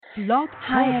Blog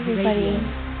Hi, Talk everybody. Radio.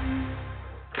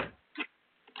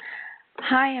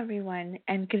 Hi, everyone,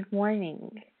 and good morning.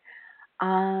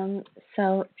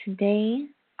 So today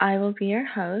I will be your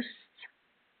host.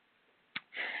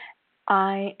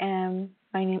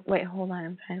 Wait, hold on,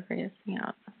 I'm trying to figure this thing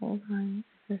out. Hold on.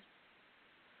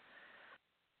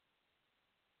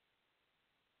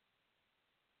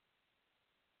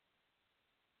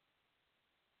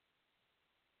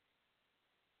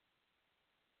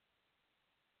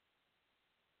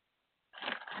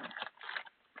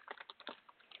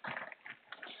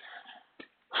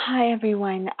 Hi,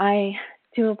 everyone. I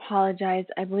do apologize.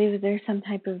 I believe there's some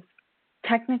type of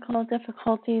technical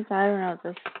difficulties. I don't know.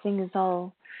 This thing is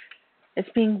it's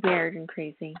being weird and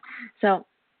crazy. So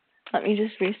let me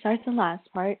just restart the last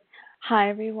part. Hi,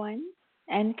 everyone,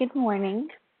 and good morning.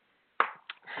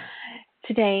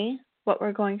 Today, what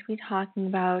we're going to be talking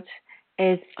about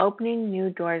is opening new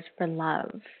doors for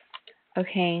love.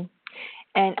 Okay?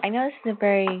 And I know this is a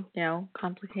very,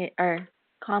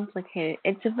 complicated.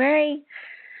 It's a very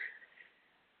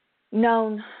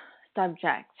known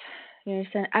subject. You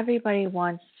understand? Everybody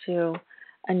wants to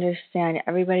understand.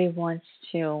 Everybody wants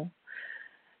to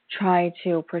try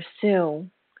to pursue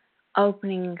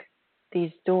opening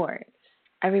these doors.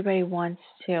 Everybody wants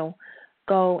to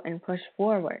go and push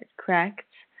forward, correct?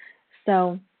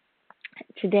 So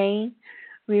today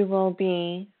we will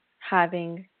be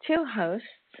having two hosts,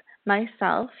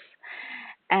 myself,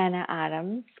 Anna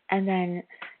Adams, and then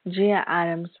Gia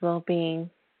Adams will be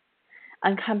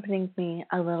accompanying me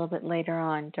a little bit later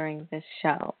on during this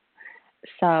show.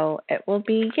 So it will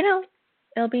be,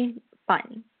 it'll be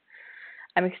fun.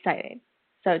 I'm excited.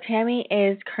 So Tammy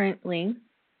is currently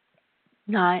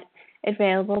not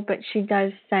available, but she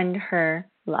does send her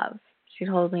love. She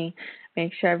told me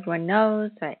make sure everyone knows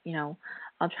that,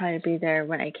 I'll try to be there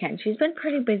when I can. She's been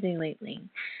pretty busy lately.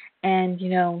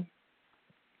 And,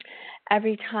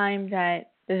 every time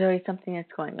that there's always something that's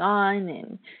going on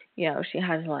and, she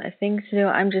has a lot of things to do,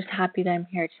 I'm just happy that I'm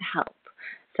here to help.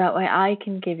 So that way I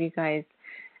can give you guys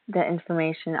the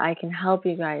information. I can help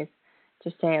you guys to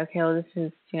say, okay, well, this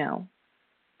is,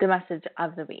 the message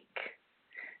of the week.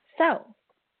 So,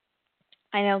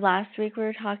 I know last week we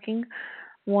were talking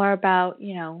more about,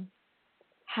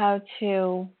 how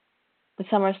to the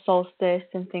summer solstice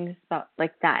and things about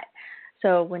like that.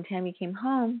 So when Tammy came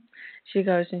home, she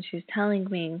goes and she's telling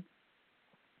me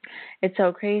it's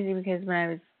so crazy because when I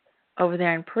was over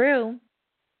there in Peru,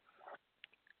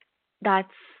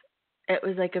 that's it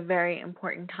was like a very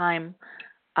important time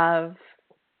of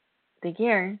the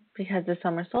year because of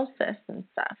summer solstice and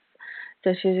stuff.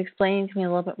 So she was explaining to me a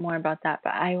little bit more about that,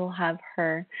 but I will have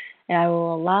her and I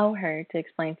will allow her to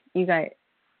explain to you guys.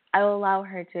 I will allow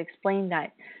her to explain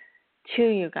that to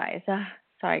you guys.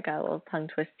 Sorry, I got a little tongue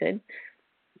twisted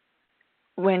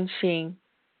when she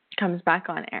comes back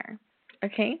on air.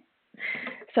 Okay?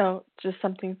 So, just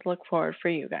something to look forward for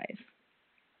you guys.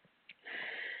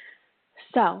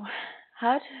 So,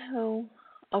 how to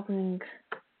open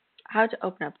how to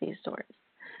open up these doors.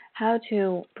 How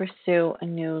to pursue a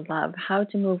new love, how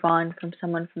to move on from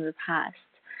someone from the past.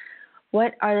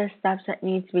 What are the steps that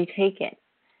need to be taken?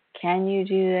 Can you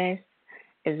do this?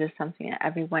 Is this something that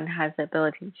everyone has the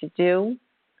ability to do?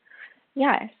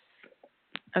 Yes.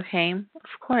 Okay,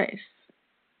 of course.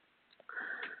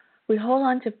 We hold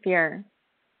on to fear,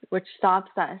 which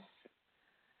stops us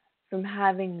from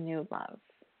having new love.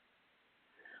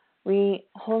 We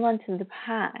hold on to the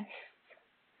past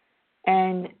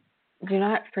and do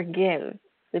not forgive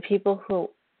the people who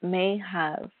may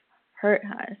have hurt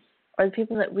us or the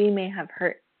people that we may have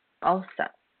hurt also.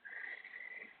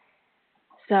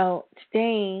 So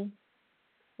today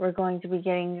we're going to be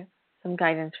getting some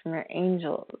guidance from your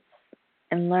angels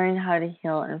and learn how to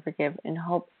heal and forgive and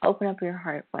hope open up your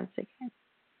heart once again.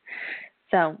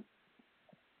 So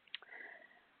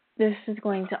this is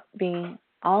going to be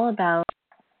all about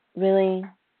really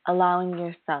allowing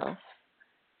yourself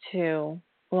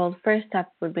the first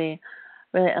step would be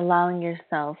really allowing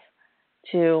yourself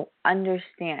to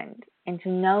understand and to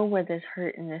know where this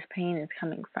hurt and this pain is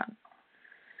coming from.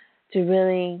 To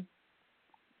really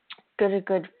get a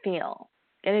good feel,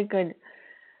 get a good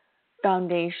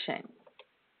foundation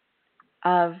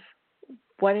of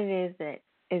what it is that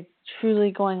is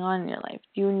truly going on in your life.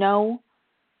 Do you know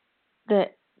the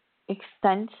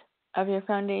extent of your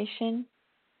foundation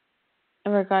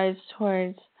in regards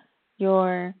towards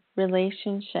your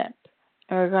relationship,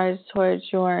 in regards towards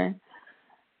your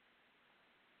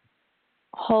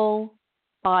whole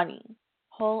body,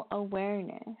 whole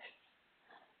awareness?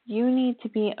 You need to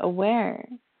be aware.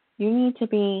 You need to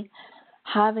be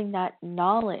having that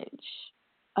knowledge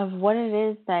of what it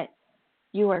is that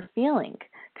you are feeling.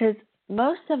 Because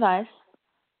most of us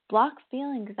block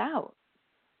feelings out.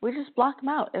 We just block them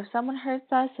out. If someone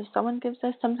hurts us, if someone gives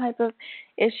us some type of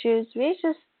issues, we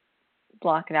just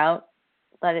block it out.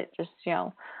 Let it just,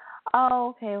 oh,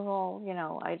 okay,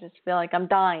 well, I just feel like I'm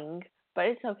dying, but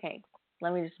it's okay.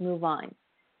 Let me just move on.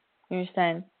 You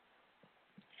understand?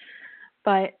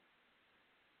 But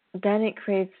then it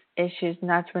creates issues, and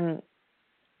that's when,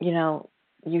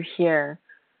 you hear,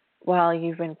 well,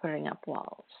 you've been putting up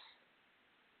walls.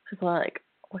 People are like,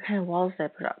 what kind of walls did I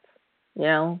put up?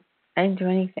 I didn't do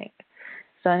anything.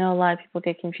 So I know a lot of people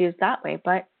get confused that way,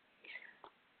 but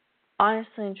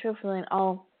honestly and truthfully, in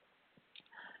all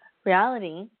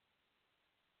reality,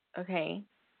 okay,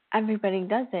 everybody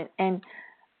does it, and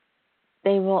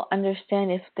they will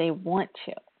understand if they want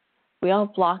to. We all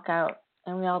block out,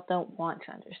 and we all don't want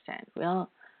to understand.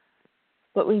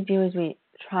 What we do is we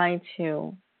try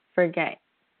to forget.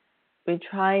 We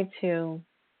try to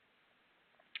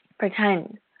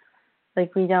pretend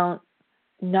like we don't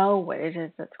know what it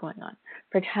is that's going on.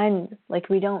 Pretend like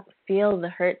we don't feel the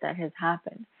hurt that has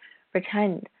happened.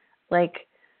 Pretend like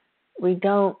we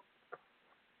don't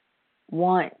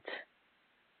want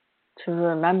to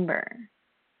remember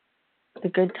the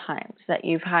good times that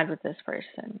you've had with this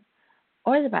person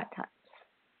or the bad times.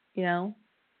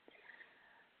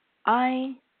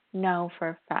 I know for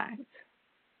a fact,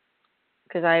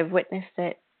 because I've witnessed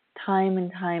it time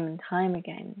and time and time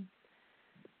again,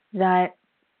 that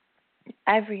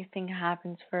everything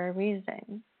happens for a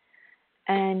reason.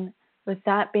 And with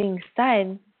that being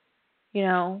said,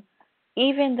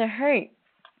 even the hurt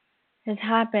has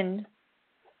happened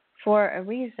for a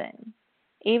reason.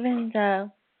 Even the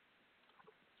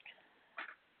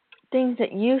things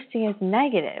that you see as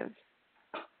negative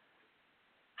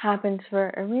happens for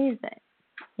a reason.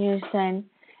 You understand?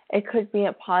 It could be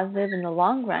a positive in the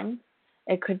long run.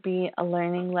 It could be a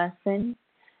learning lesson.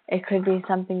 It could be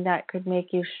something that could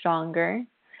make you stronger.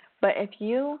 But it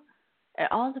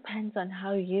all depends on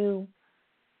how you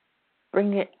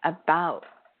bring it about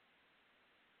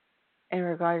in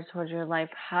regards towards your life.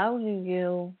 How do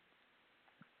you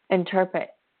interpret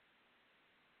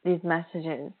these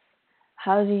messages?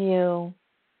 How do you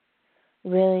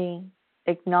really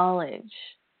acknowledge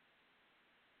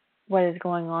what is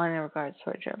going on in regards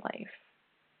towards your life?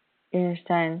 You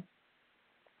understand?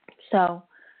 So,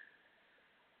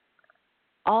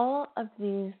 all of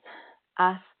these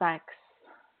aspects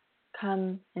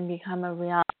come and become a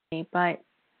reality, but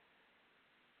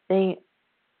they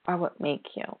are what make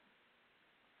you.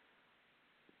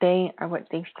 They are what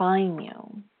define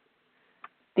you.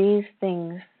 These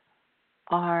things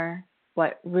are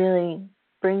what really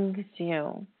brings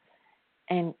you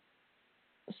and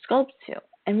sculpts you.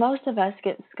 And most of us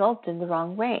get sculpted the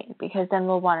wrong way, because then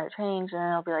we'll want to change, and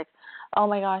then it'll be like, oh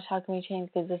my gosh, how can we change?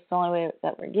 Because this is the only way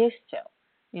that we're used to.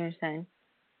 You understand?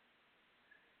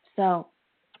 So,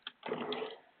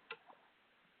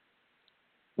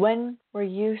 when we're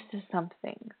used to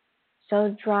something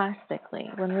so drastically,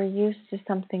 when we're used to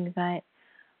something that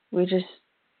we just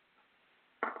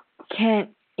can't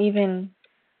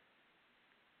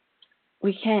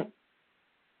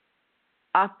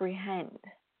apprehend,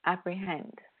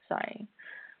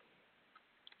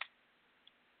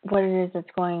 what it is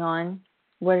that's going on,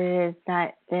 what it is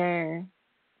that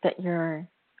you're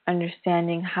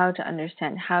understanding, how to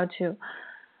understand, how to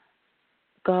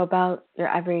go about your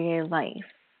everyday life.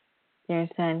 You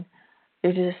understand?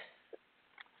 You're just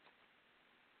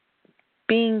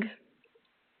being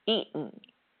eaten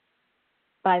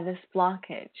by this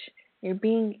blockage. You're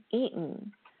being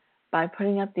eaten by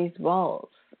putting up these walls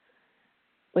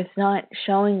with not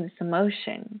showing this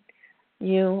emotion.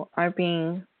 You are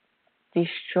being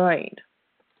destroyed.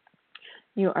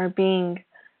 You are being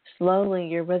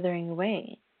you're withering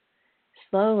away.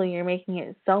 Slowly, you're making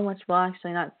it so much, well,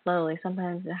 actually, not slowly.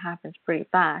 Sometimes it happens pretty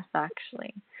fast,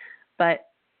 actually. But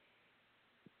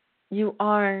you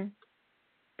are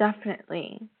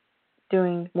definitely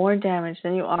doing more damage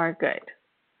than you are good.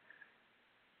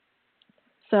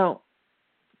 So,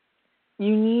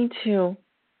 you need to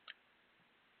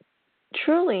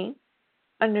truly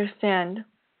understand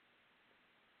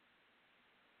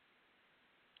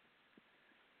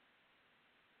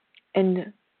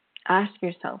and ask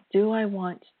yourself, do I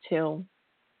want to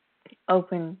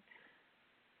open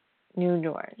new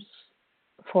doors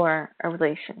for a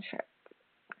relationship?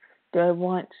 Do I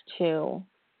want to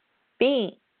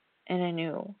be in a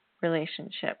new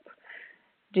relationship?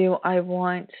 Do I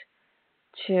want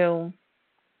to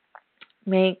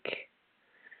make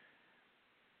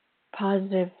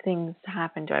positive things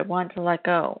happen? Do I want to let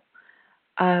go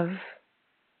of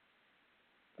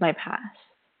my past?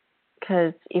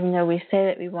 Because even though we say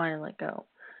that we want to let go,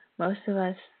 most of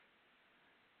us,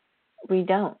 we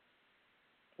don't.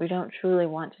 We don't truly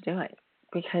want to do it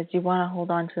because you want to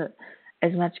hold on to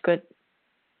as much good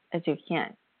as you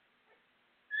can.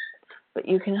 But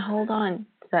you can hold on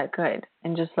to that good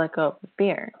and just let go of the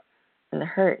fear and the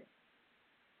hurt.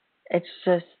 It's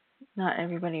just not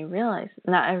everybody realizes,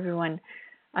 not everyone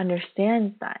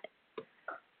understands that.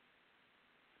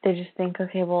 They just think,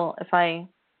 okay, well, if I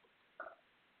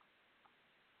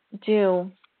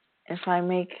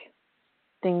make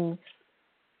things,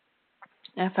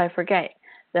 if I forget,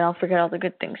 then I'll forget all the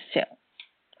good things too.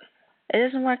 It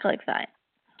doesn't work like that.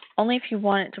 Only if you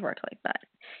want it to work like that.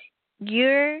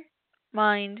 Your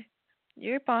mind,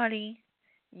 your body,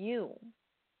 you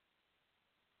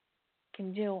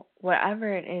can do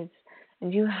whatever it is,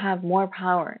 and you have more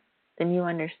power than you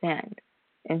understand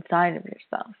inside of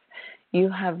yourself. You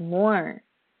have more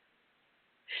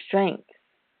strength.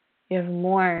 You have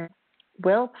more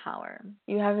willpower.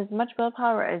 You have as much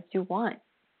willpower as you want.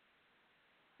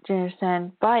 Do you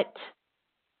understand? But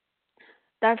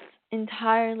that's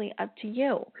entirely up to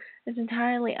you. It's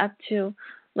entirely up to,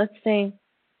 let's say,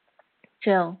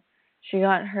 Jill. She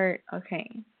got hurt. Okay.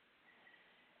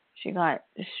 She got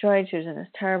destroyed. She was in this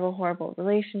terrible, horrible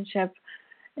relationship.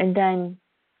 And then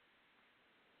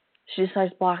she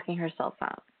starts blocking herself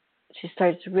out. She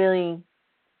starts really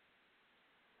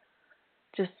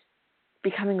just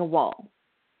becoming a wall.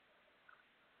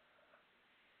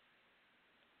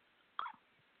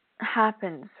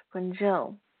 Happens when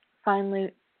Jill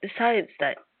finally decides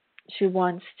that she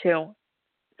wants to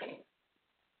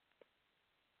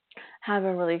have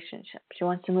a relationship. She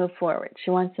wants to move forward. She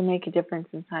wants to make a difference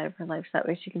inside of her life so that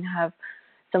way she can have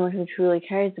someone who truly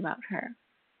cares about her.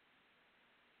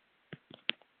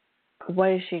 What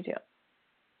does she do?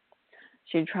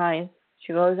 She tries.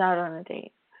 She goes out on a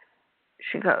date.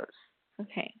 She goes.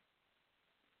 Okay.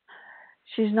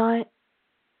 She's not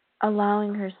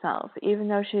allowing herself, even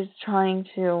though she's trying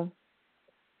to,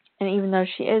 and even though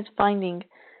she is finding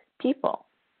people,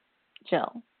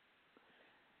 Jill,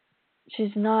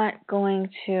 she's not going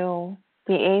to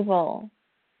be able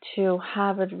to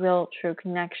have a real, true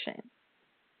connection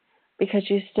because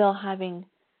she's still having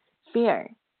fear.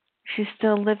 She's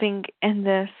still living in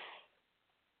this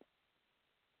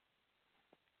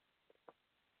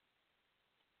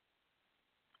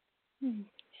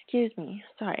excuse me,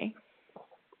 sorry.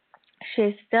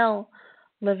 She's still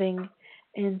living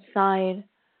inside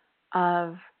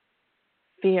of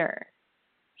fear.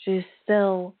 She's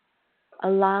still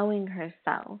allowing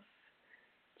herself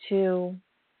to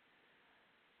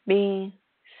be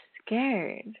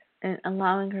scared and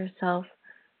allowing herself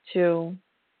to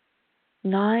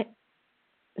not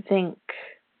think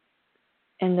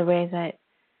in the way that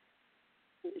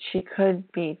she could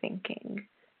be thinking.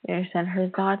 You understand? Her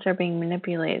thoughts are being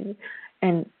manipulated.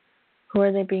 And who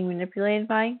are they being manipulated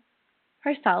by?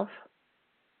 Herself.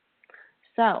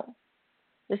 So,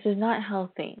 this is not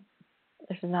healthy.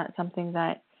 This is not something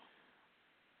that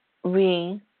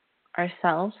we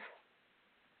ourselves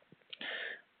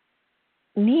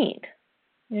need.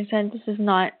 You understand? This is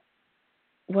not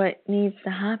what needs to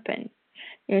happen.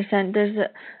 You understand?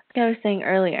 Like I was saying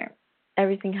earlier,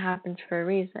 everything happens for a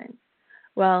reason.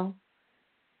 Well,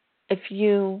 if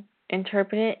you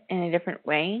interpret it in a different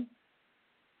way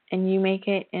and you make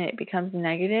it and it becomes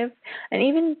negative, and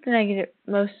even the negative,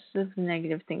 most of the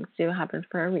negative things do happen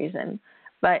for a reason,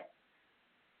 but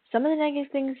some of the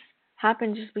negative things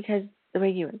happen just because the way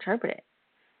you interpret it.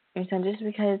 You understand? Just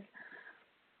because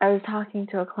I was talking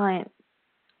to a client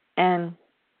and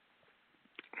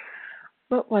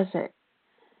what was it?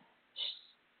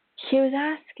 He was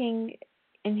asking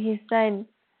and he said,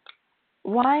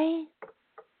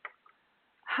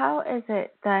 how is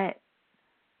it that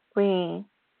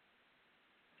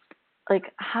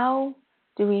how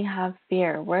do we have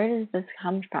fear? Where does this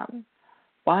come from?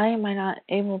 Why am I not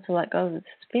able to let go of this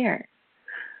fear?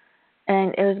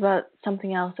 And it was about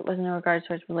something else. It wasn't in regards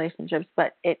to relationships,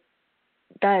 but it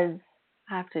does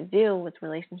have to do with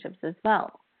relationships as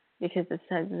well, because it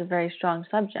says it's a very strong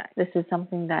subject. This is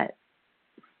something that,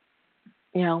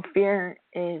 fear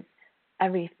is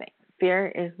everything. Fear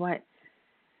is what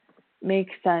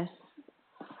makes us,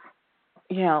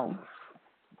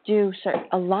 do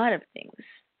a lot of things,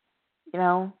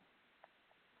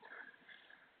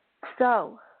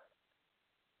 So,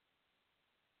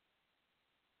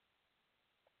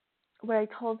 what I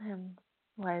told him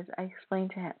was, I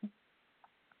explained to him,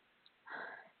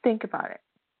 think about it.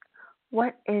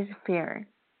 What is fear?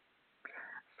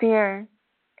 Fear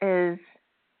is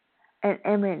an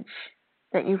image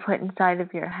that you put inside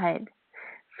of your head.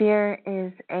 Fear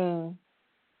is a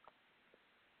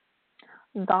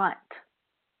that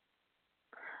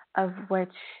of which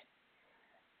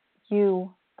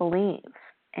you believe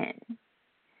in.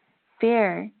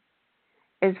 Fear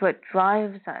is what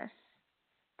drives us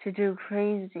to do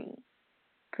crazy,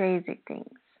 crazy things.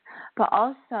 But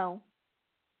also,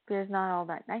 fear is not all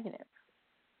that negative.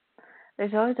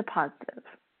 There's always a positive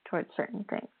towards certain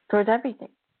things, towards everything.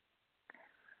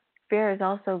 Fear is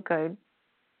also good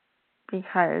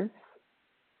because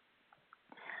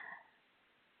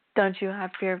don't you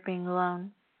have fear of being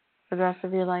alone for the rest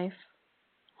of your life?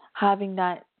 Having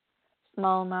that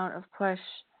small amount of push,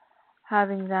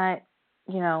 having that,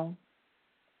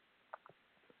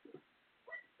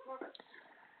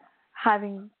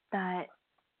 having that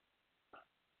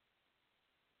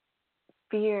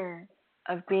fear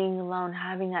of being alone,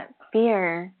 having that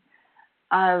fear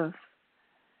of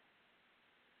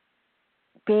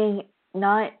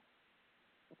not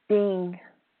being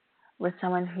with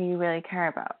someone who you really care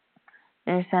about.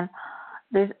 You understand?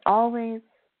 There's always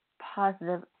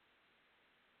positive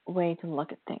way to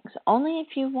look at things. Only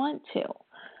if you want to.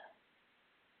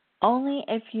 Only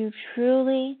if you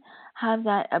truly have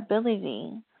that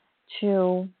ability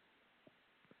to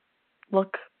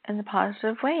look in the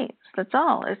positive ways. That's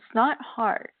all. It's not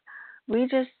hard. We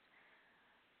just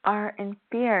are in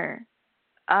fear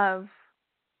of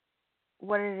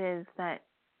what it is that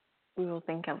we will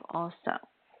think of also.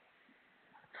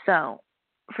 So,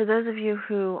 for those of you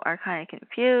who are kind of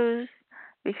confused,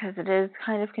 because it is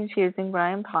kind of confusing what I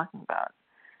am talking about,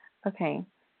 okay,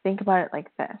 think about it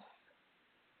like this.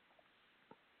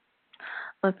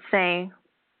 Let's say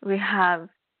we have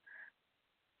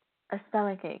a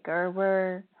stomachache, or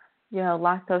we're,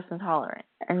 lactose intolerant,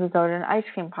 and we go to an ice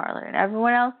cream parlor, and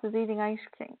everyone else is eating ice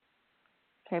cream.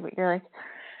 Okay, but you're like,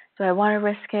 do I want to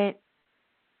risk it?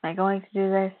 Am I going to do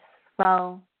this?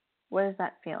 Well, what is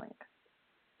that feeling?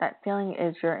 That feeling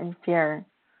is you're in fear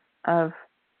of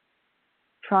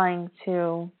trying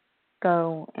to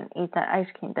go and eat that ice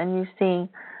cream. Then you see,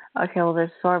 okay, well,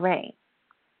 there's sorbet.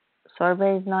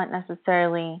 Sorbet is not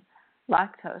necessarily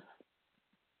lactose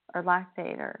or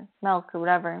lactate or milk or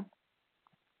whatever,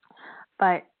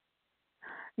 but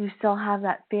you still have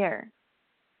that fear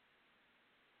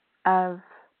of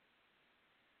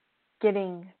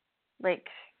getting,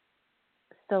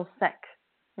 still sick.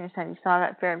 You understand? You still have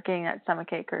that fear of getting that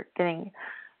stomachache or getting,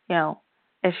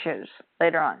 issues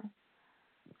later on.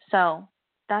 So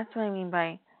that's what I mean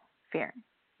by fear.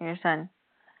 You understand?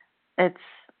 It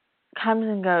comes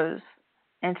and goes,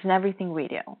 and it's in everything we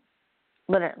do.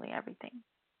 Literally everything.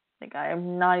 I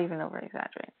am not even over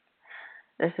exaggerating.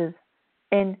 This is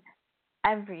in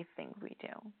everything we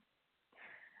do.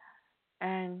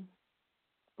 And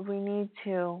we need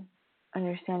to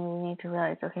understand, we need to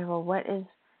realize, okay, well, what is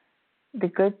the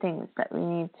good things that we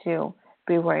need to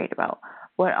be worried about?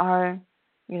 What are,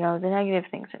 the negative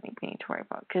things that we need to worry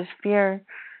about? Because fear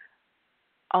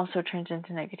also turns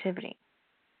into negativity.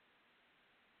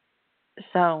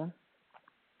 So,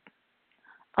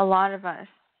 a lot of us,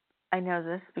 I know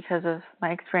this because of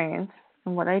my experience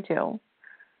and what I do,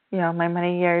 my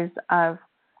many years of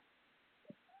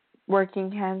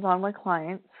working hands-on with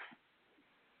clients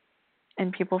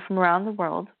and people from around the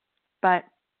world, but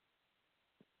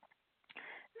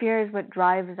fear is what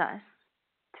drives us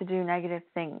to do negative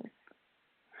things.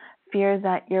 Fear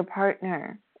that your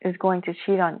partner is going to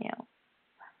cheat on you.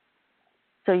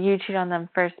 So you cheat on them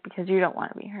first because you don't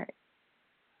want to be hurt.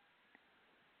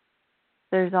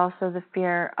 There's also the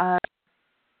fear of,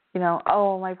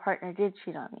 oh, my partner did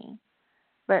cheat on me.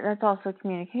 But that's also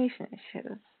communication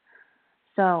issues.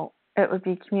 So it would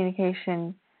be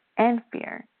communication and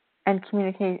fear, and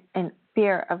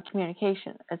fear of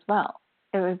communication as well.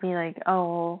 It would be like,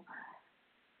 oh,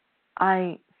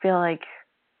 I feel like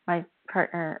my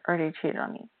partner already cheated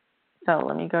on me, so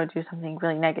let me go do something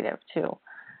really negative to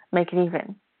make it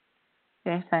even.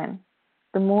 You understand?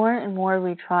 The more and more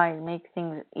we try to make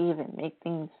things even, make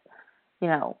things,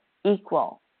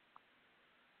 equal,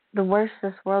 the worse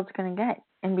this world's going to get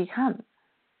and become.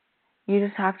 You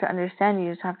just have to understand,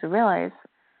 you just have to realize,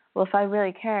 well, if I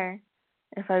really care,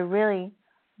 if I really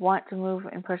want to move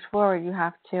and push forward, you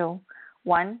have to,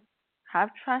 1, have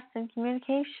trust and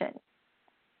communication.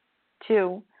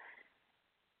 2,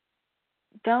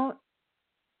 don't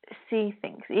see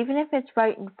things, even if it's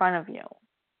right in front of you.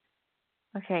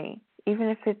 Okay, even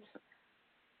if it's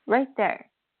right there.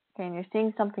 Okay, and you're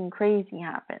seeing something crazy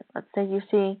happen. Let's say you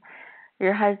see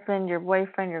your husband, your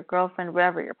boyfriend, your girlfriend,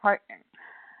 whatever, your partner,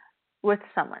 with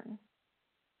someone,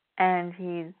 and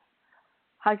he's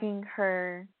hugging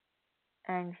her,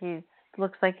 and he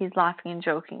looks like he's laughing and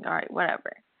joking. All right,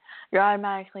 whatever. You're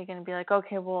automatically going to be like,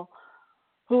 okay, well,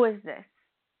 who is this?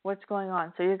 what's going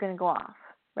on. So you're going to go off,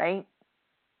 right?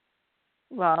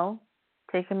 Well,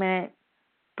 take a minute,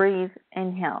 breathe,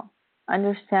 inhale.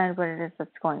 Understand what it is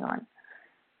that's going on.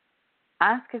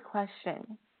 Ask a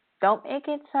question. Don't make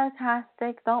it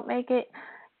sarcastic. Don't make it,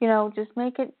 just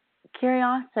make it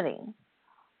curiosity.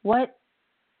 What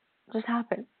just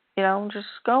happened? Just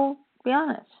go be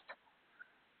honest.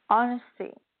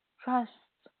 Honesty, trust,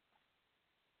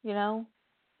 And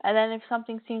then if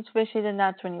something seems fishy, then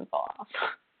that's when you go off.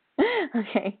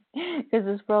 Okay? Because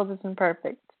this world isn't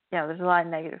perfect. There's a lot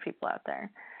of negative people out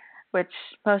there, which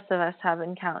most of us have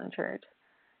encountered.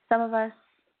 Some of us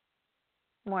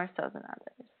more so than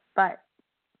others. But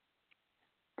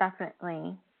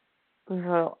definitely, we've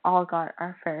all got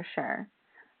our fair share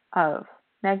of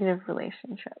negative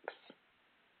relationships.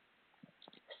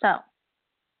 So,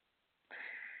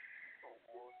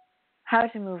 how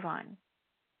to move on,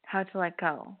 how to let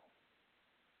go.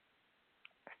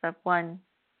 Step 1,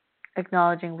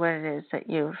 acknowledging what it is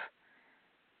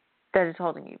that is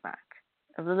holding you back.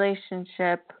 A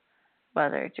relationship,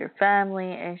 whether it's your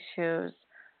family issues,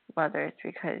 whether it's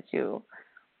because you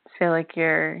feel like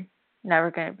you're never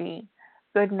going to be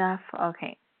good enough.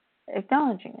 Okay,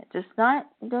 acknowledging it, just not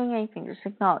doing anything, just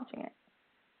acknowledging it.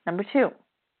 Number 2,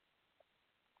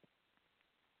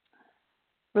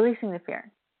 releasing the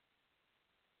fear.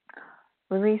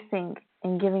 Releasing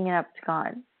and giving it up to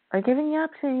God, or giving it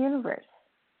up to the universe,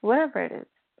 whatever it is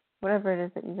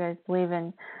that you guys believe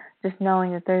in, just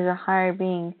knowing that there's a higher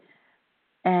being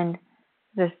and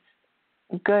this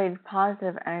good,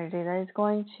 positive energy that is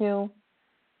going to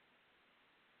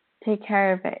take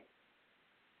care of it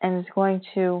and is going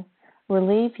to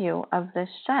relieve you of the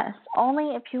stress,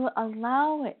 only if you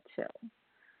allow it to.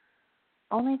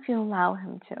 Only if you allow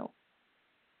Him to.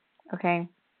 Okay?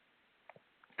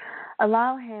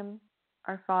 Allow Him,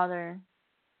 our Father,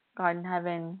 God in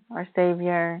heaven, our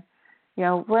Savior,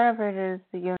 whatever it is,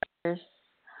 the universe,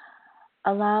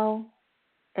 allow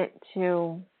it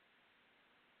to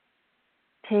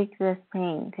take this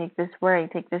pain, take this worry,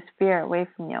 take this fear away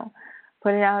from you.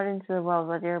 Put it out into the world,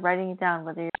 whether you're writing it down,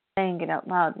 whether you're saying it out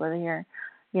loud, whether you're,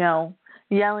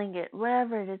 yelling it,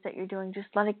 whatever it is that you're doing, just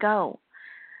let it go.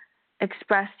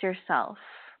 Express yourself.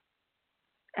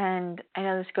 And I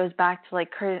know this goes back to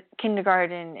like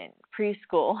kindergarten and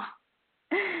preschool,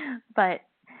 but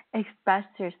express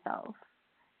yourself,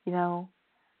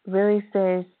 really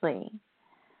seriously.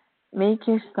 Make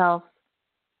yourself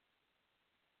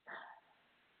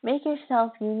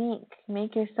unique.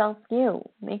 Make yourself you.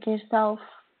 Make yourself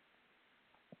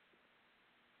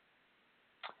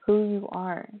who you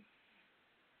are.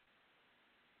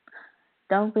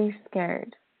 Don't be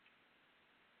scared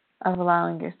of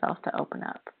allowing yourself to open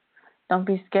up. Don't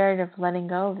be scared of letting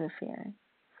go of the fear.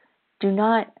 Do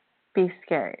not be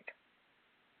scared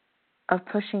of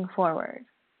pushing forward.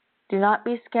 Do not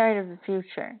be scared of the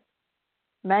future.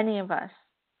 Many of us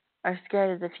are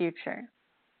scared of the future.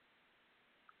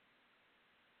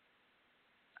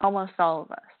 Almost all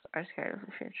of us are scared of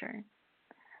the future.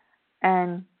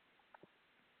 And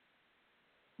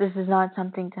this is not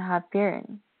something to have fear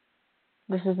in.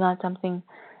 This is not something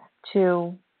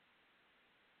to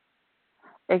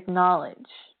acknowledge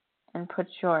and put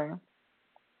your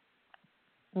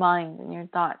mind and your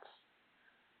thoughts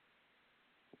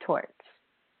towards.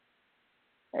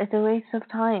 It's a waste of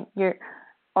time. You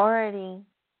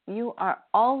are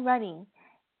already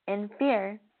in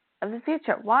fear of the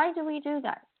future. Why do we do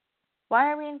that? Why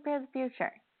are we in fear of the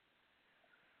future?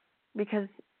 Because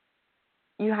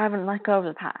you haven't let go of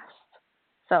the past.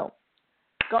 So,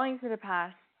 going through the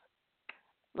past,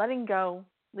 letting go,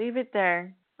 leave it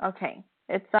there. Okay,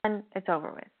 it's done, it's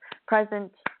over with.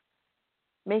 Present,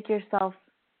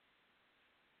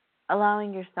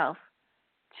 allowing yourself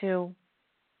to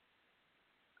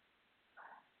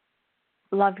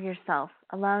love yourself,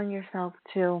 allowing yourself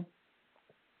to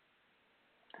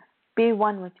be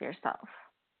one with yourself,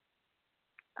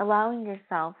 allowing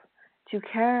yourself to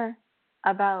care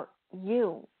about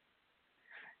you,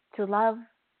 to love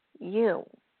you,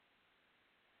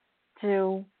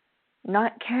 to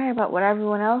not care about what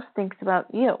everyone else thinks about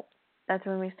you. That's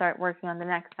when we start working on the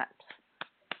next steps.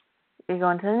 We go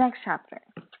into the next chapter,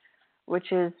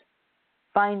 which is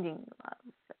finding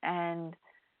love and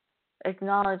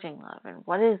acknowledging love and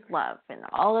what is love and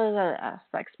all those other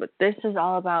aspects. But this is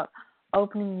all about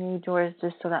opening new doors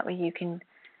just so that way you can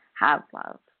have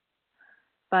love.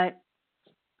 But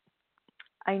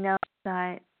I know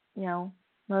that,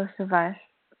 most of us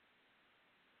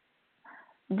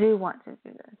do want to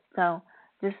do this. So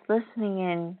just listening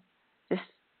in, just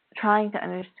trying to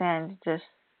understand, just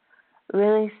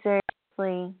really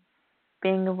seriously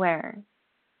being aware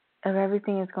of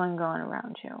everything that's going on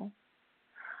around you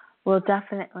will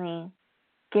definitely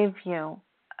give you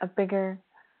a bigger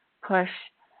push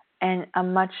and a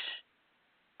much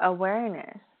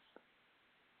awareness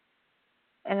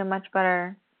and a much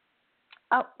better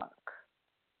outlook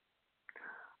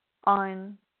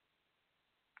on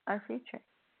our future.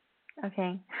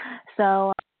 Okay,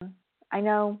 so I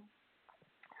know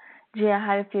Gia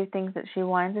had a few things that she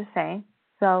wanted to say,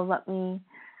 so let me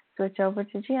switch over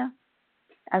to Gia.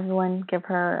 Everyone give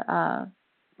her a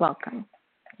welcome.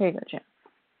 Here you go, Gia.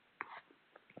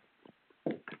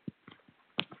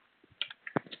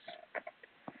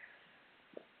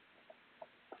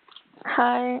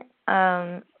 Hi.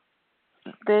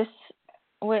 This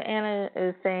what Anna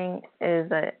is saying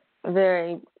is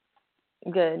very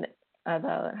good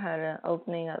about how to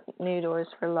opening up new doors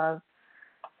for love,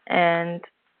 and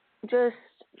just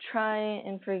try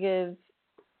and forgive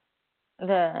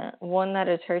the one that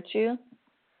has hurt you.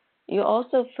 You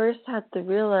also first have to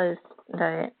realize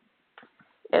that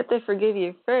you have to forgive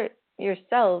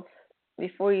yourself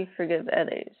before you forgive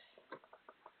others.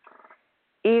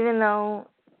 Even though,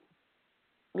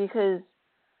 because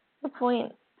the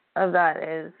point of that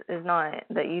is not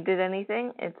that you did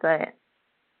anything. It's that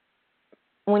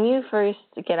when you first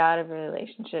get out of a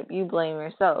relationship, you blame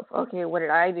yourself. Okay, what did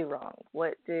I do wrong?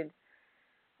 What's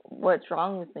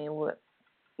wrong with me?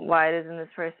 Why doesn't this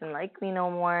person like me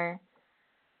no more?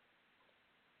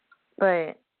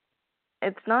 But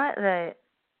it's not that,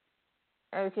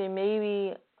 okay,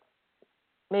 maybe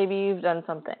you've done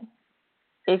something.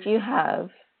 If you have,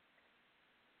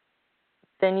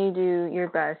 then you do your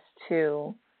best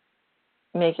to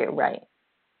make it right.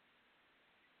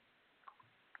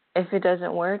 If it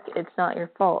doesn't work, it's not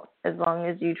your fault, as long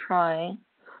as you try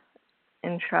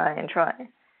and try and try.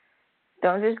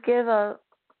 Don't just give up.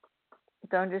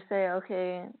 Don't just say,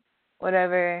 okay,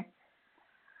 whatever,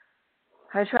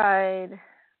 I tried.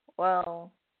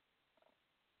 Well,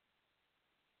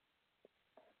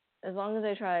 as long as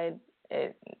I tried,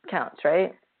 it counts,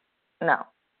 right? No.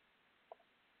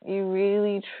 You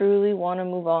really, truly want to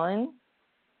move on,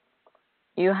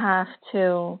 you have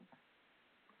to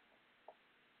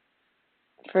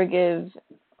forgive,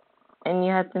 and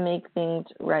you have to make things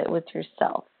right with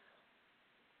yourself.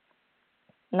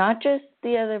 Not just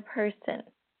the other person.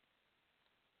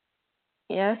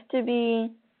 You have to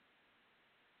be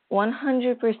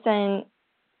 100%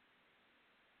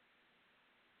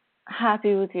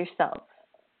 happy with yourself.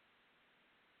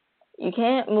 You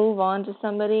can't move on to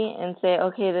somebody and say,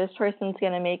 okay, this person's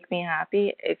going to make me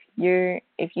happy if you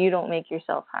don't make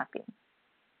yourself happy.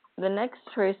 The next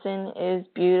person is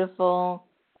beautiful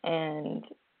and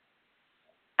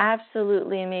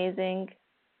absolutely amazing.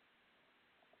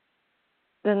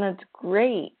 Then that's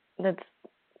great. That's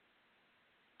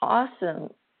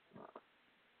awesome.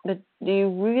 But do you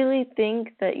really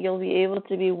think that you'll be able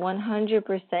to be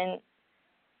 100%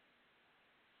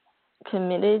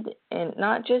 committed, and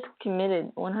not just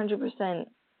committed, 100%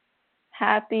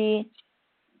 happy,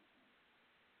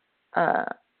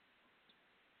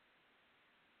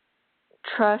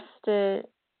 trusting?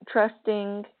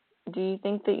 Do you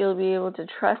think that you'll be able to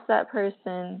trust that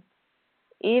person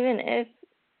even if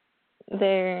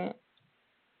they're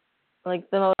like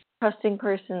the most trusting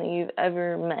person that you've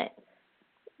ever met?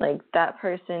 Like, that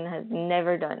person has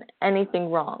never done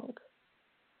anything wrong,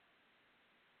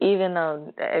 even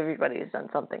though everybody's done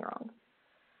something wrong.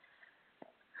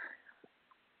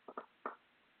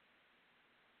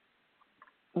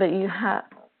 But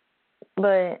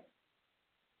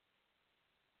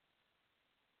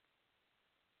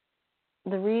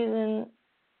the reason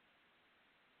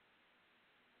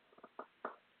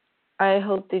I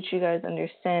hope that you guys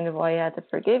understand why you have to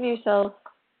forgive yourself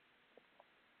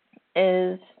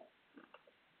is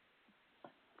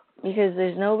because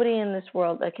there's nobody in this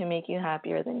world that can make you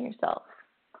happier than yourself.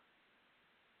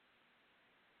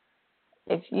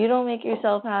 If you don't make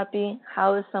yourself happy,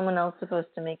 how is someone else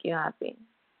supposed to make you happy?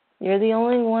 You're the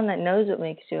only one that knows what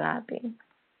makes you happy.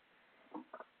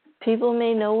 People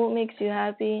may know what makes you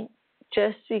happy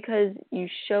just because you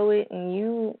show it and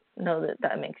you know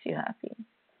that makes you happy.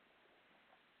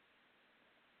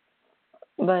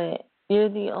 But you're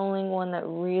the only one that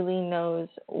really knows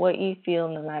what you feel,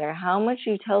 no matter how much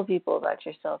you tell people about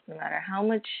yourself, no matter how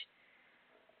much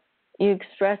you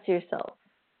express yourself.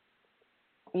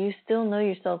 You still know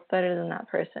yourself better than that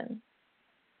person.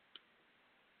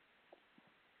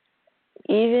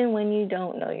 Even when you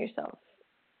don't know yourself.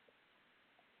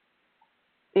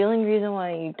 The only reason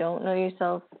why you don't know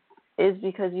yourself is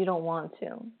because you don't want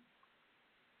to.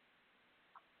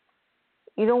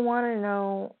 You don't want to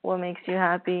know what makes you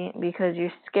happy because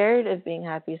you're scared of being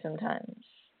happy sometimes.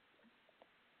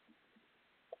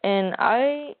 And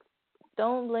I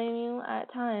don't blame you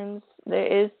at times. There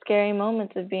is scary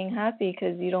moments of being happy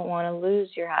because you don't want to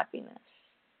lose your happiness.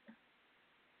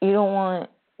 You don't want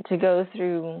to go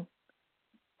through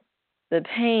the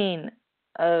pain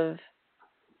of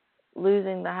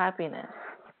losing the happiness.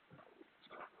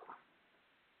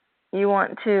 You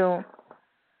want to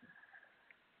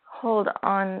hold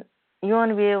on. You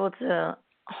want to be able to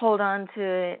hold on to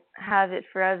it, have it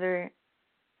forever.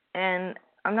 And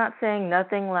I'm not saying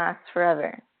nothing lasts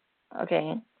forever.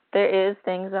 Okay? There is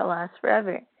things that last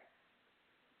forever.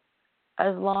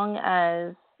 As long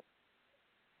as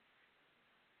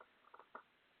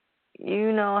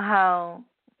you know how,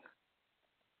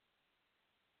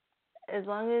 as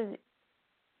long as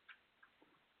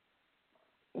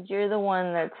you're the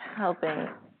one that's helping,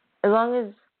 as long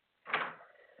as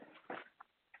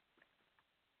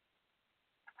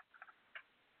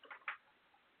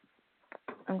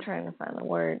I'm trying to find the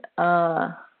word.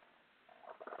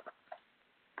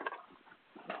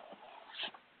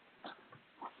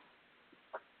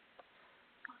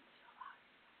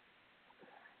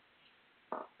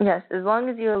 Yes, as long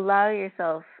as you allow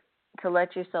yourself to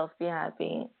let yourself be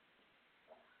happy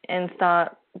and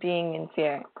stop being in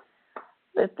fear.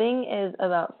 The thing is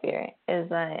about fear is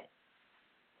that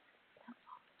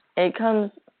it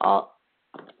comes all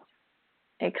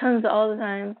the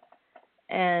time,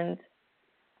 and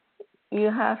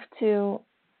you have to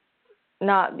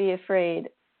not be afraid.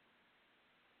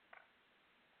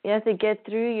 You have to get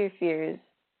through your fears,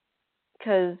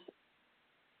 because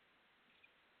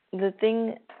the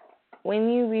thing, when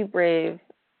you be brave,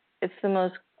 it's the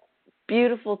most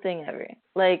beautiful thing ever.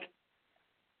 Like,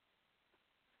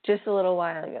 just a little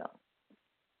while ago,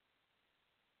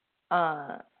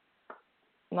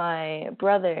 my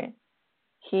brother,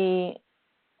 he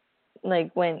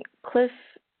like went cliff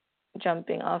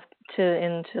jumping off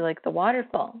into like the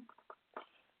waterfall.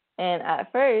 And at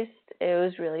first it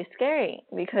was really scary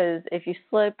because if you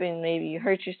slip and maybe you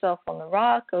hurt yourself on the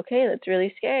rock, okay, that's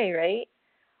really scary, right?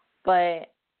 But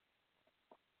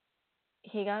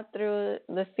he got through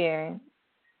the fear,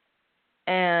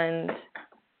 and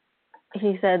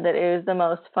he said that it was the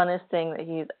most funnest thing that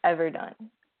he's ever done.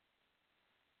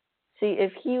 See,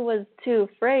 if he was too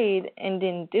afraid and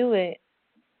didn't do it,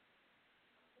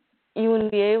 you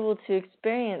wouldn't be able to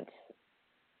experience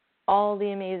all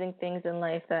the amazing things in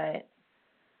life that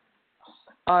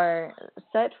are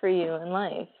set for you in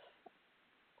life.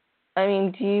 I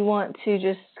mean, do you want to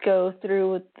just go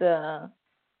through with the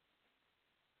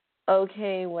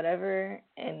okay, whatever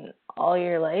in all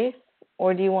your life?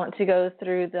 Or do you want to go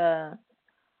through the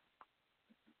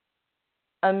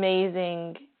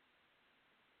amazing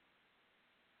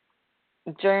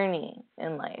journey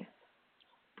in life?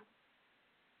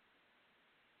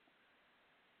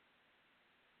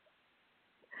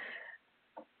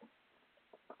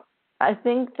 I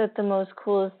think that the most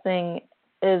coolest thing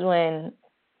is when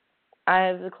I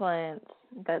have the clients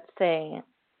that say,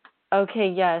 okay,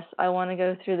 yes, I want to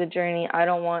go through the journey. I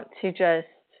don't want to just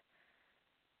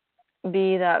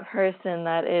be that person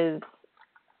that is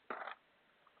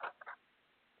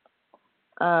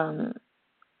I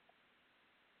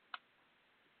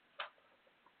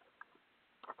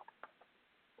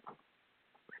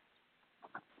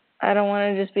don't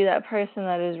want to just be that person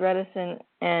that is reticent.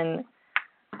 And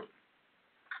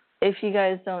if you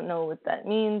guys don't know what that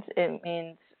means, it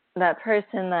means that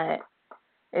person that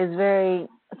is very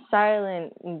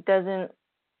silent,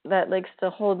 that likes to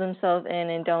hold themselves in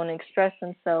and don't express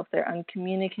themselves. They're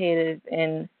uncommunicative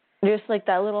and just like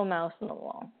that little mouse on the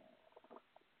wall.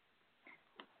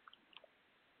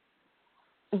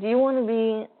 Do you want to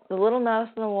be the little mouse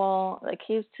on the wall that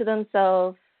keeps to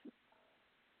themselves?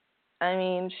 I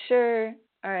mean, sure,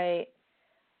 all right,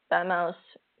 that mouse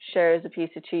shares a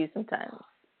piece of cheese sometimes.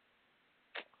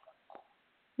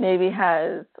 Maybe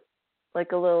has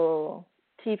like a little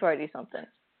tea party something.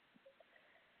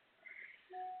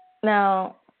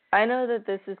 Now, I know that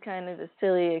this is kind of a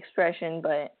silly expression,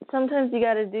 but sometimes you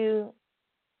gotta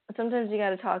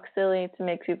talk silly to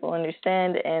make people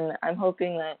understand, and I'm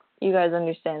hoping that you guys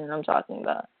understand what I'm talking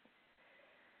about.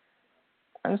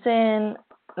 I'm saying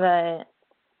that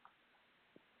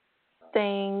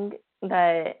thing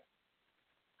that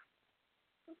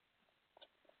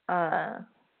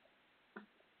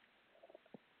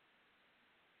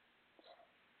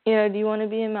do you want to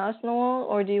be a mouse on the wall,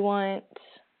 or do you want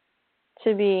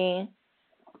to be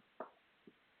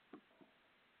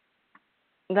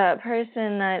that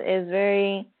person that is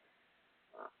very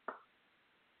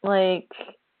like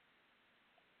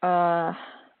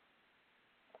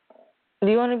do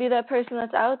you want to be that person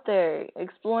that's out there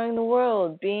exploring the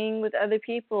world, being with other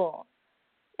people,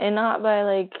 And not by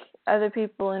like other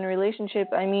people in a relationship.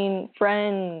 I mean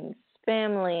friends,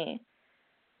 family,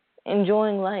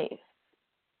 enjoying life.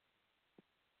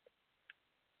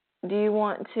 Do you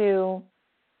want to,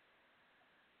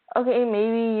 okay,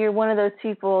 maybe you're one of those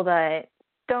people that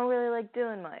don't really like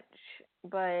doing much,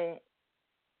 but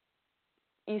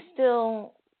you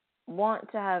still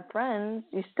want to have friends,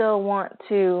 you still want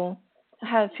to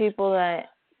have people that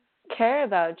care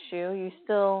about you, you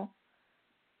still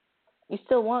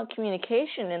want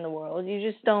communication in the world. You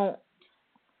just don't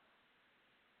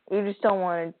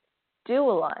want to do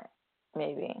a lot,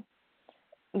 maybe.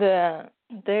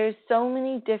 There's so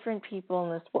many different people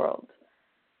in this world.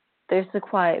 There's the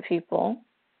quiet people.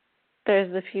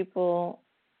 There's the people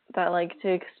that like to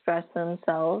express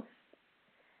themselves.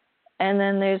 And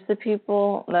then there's the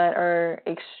people that are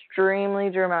extremely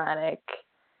dramatic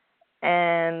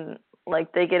and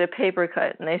like they get a paper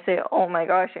cut and they say, "Oh my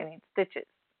gosh, I need stitches."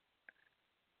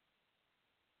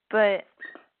 But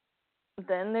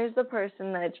then there's the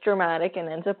person that's dramatic and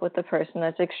ends up with the person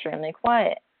that's extremely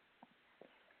quiet.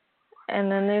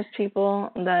 And then there's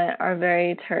people that are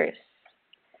very terse.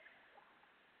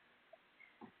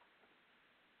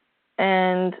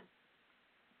 And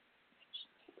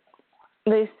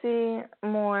they seem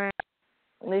more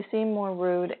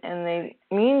rude and they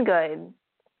mean good,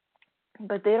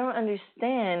 but they don't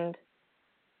understand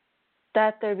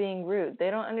that they're being rude. They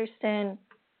don't understand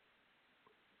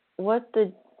why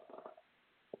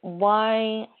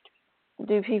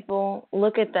do people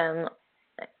look at them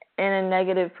in a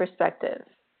negative perspective.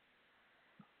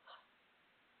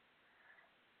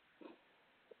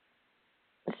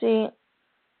 See,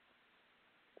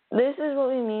 this is what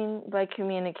we mean by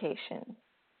communication.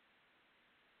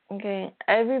 Okay,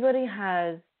 everybody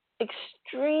has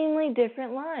extremely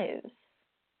different lives.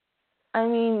 I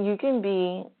mean, you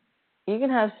can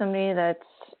have somebody that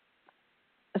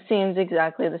seems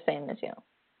exactly the same as you.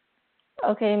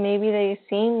 Okay, maybe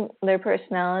their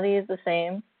personality is the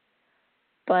same,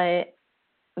 but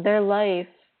their life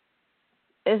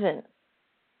isn't.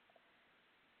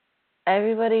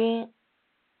 Everybody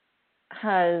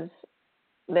has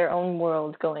their own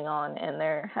world going on in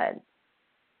their head.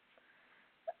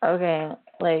 Okay,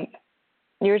 like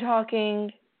you're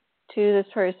talking to this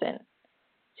person.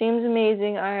 Seems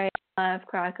amazing. All right, laugh,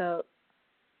 crack up.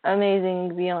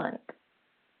 Amazing beyond.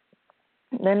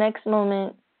 The next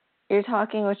moment, you're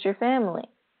talking with your family,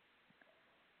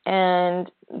 and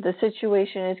the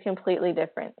situation is completely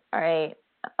different. All right,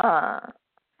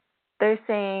 they're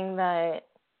saying that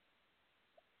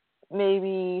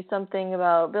maybe something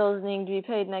about bills needing to be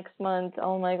paid next month.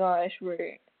 Oh my gosh,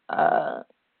 we're out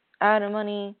of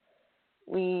money.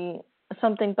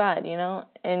 Something bad,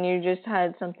 and you just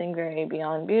had something very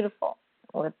beyond beautiful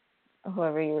with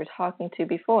whoever you were talking to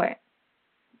before.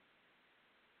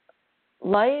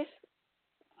 Life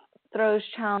throws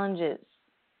challenges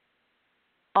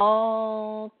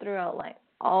all throughout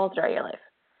your life.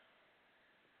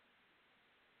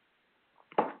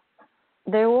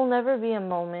 There will never be a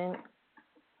moment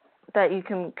that you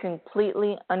can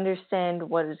completely understand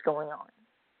what is going on.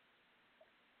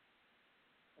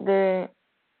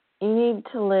 You need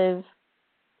to live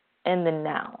in the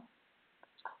now.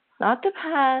 Not the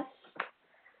past,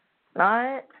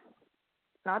 not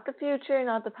the future,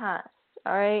 not the past.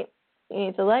 All right? You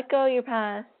need to let go of your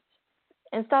past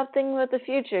and stop thinking about the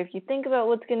future. If you think about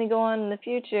what's going to go on in the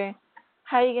future,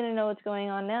 how are you going to know what's going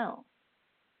on now?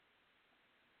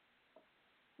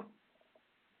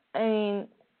 I mean,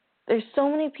 there's so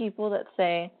many people that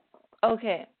say,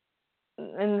 okay,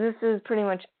 and this is pretty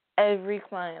much every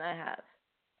client I have.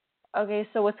 Okay,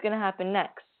 so what's going to happen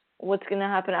next? What's going to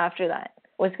happen after that?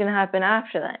 What's going to happen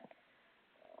after that?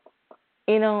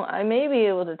 I may be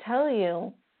able to tell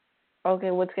you,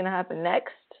 okay, what's going to happen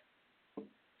next,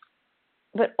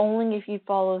 but only if you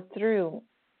follow through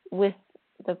with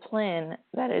the plan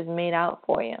that is made out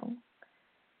for you.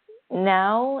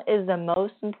 Now is the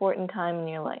most important time in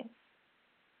your life.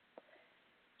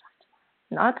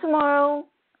 Not tomorrow,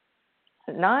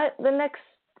 not the next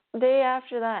day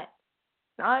after that,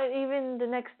 not even the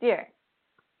next year.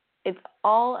 It's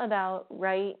all about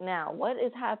right now. What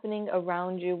is happening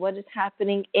around you? What is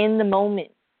happening in the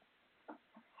moment?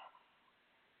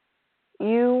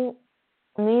 You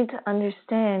need to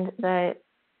understand that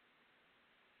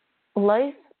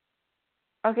life,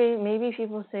 okay, maybe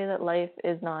people say that life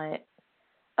is not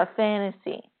a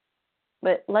fantasy,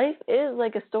 but life is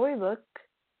like a storybook,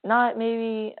 not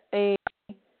maybe a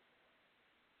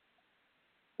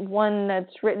one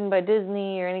that's written by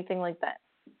Disney or anything like that.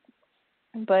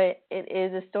 But it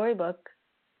is a storybook.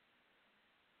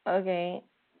 Okay,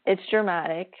 it's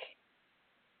dramatic.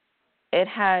 it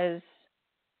has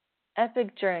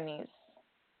epic journeys.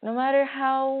 No matter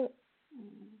how,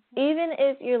 even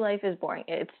if your life is boring,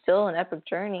 it's still an epic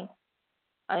journey.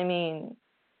 I mean,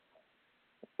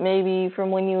 maybe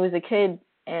from when you was a kid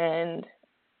and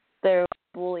there was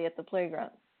a bully at the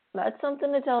playground. That's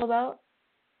something to tell about.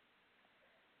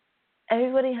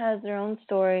 Everybody has their own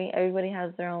story. Everybody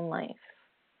has their own life.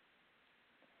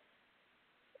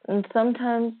 And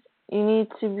sometimes you need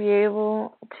to be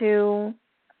able to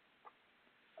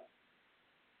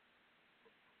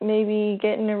maybe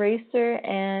get an eraser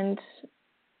and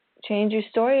change your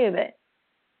story a bit.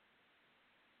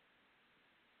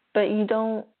 But you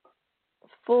don't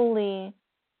fully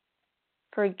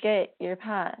forget your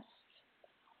past.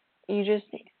 You just,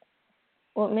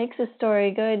 what makes a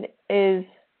story good is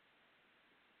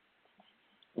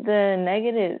the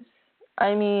negatives.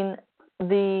 I mean,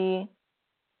 the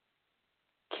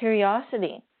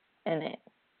curiosity in it.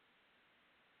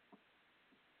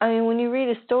 I mean, when you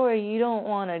read a story, you don't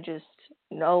want to just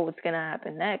know what's going to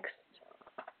happen next.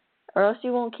 Or else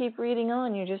you won't keep reading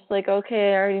on. You're just like,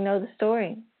 okay, I already know the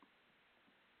story.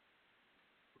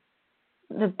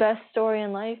 The best story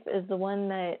in life is the one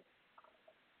that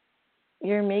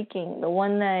you're making, the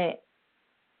one that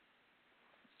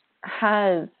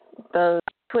has those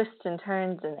twists and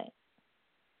turns in it.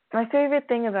 My favorite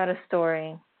thing about a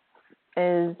story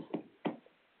is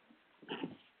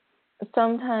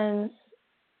sometimes,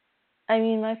 I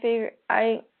mean,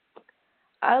 I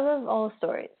love all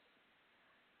stories.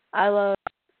 I love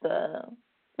the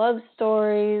love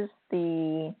stories,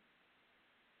 the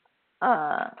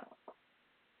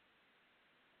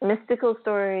mystical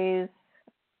stories,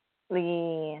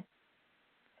 the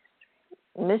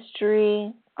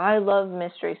mystery. I love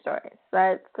mystery stories.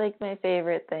 That's like my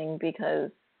favorite thing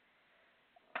because,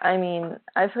 I mean,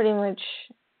 I pretty much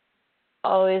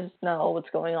always know what's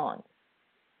going on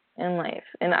in life.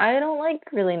 And I don't like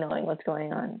really knowing what's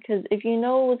going on because if you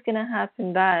know what's going to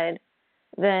happen bad,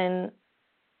 then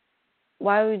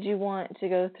why would you want to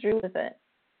go through with it?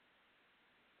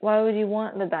 Why would you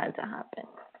want the bad to happen?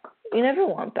 You never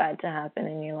want bad to happen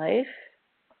in your life.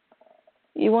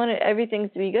 You want everything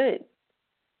to be good.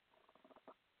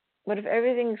 But if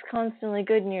everything's constantly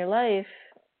good in your life,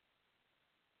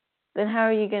 then how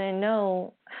are you going to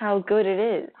know how good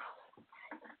it is?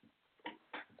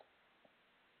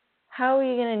 How are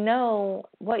you going to know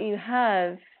what you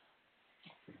have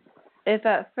if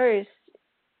at first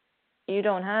you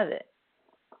don't have it?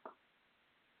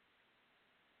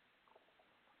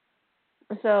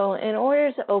 So, in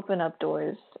order to open up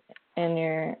doors in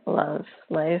your love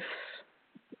life,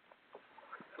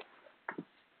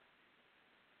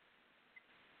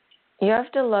 you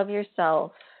have to love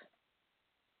yourself.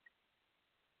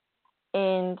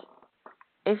 And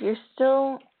if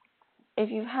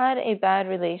you've had a bad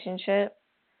relationship,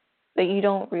 but you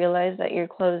don't realize that you're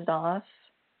closed off,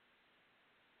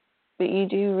 but you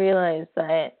do realize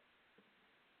that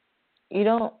you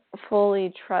don't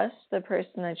fully trust the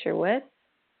person that you're with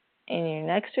in your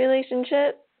next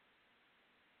relationship,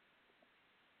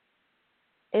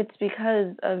 it's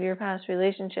because of your past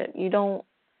relationship. You don't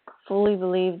fully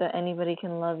believe that anybody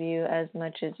can love you as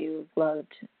much as you've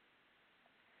loved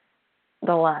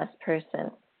the last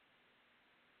person.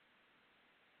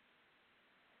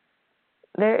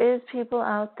 There is people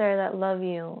out there that love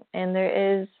you, and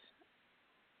there is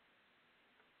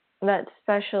that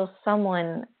special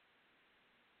someone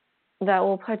that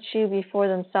will put you before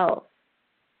themselves.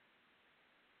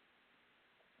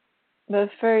 But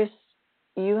first,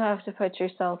 you have to put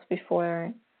yourself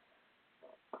before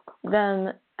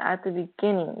them at the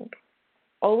beginning.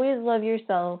 Always love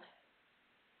yourself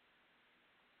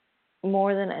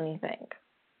more than anything.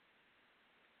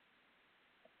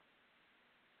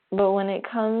 But when it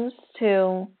comes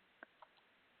to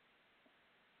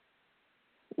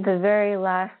the very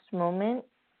last moment,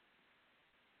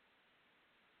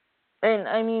 and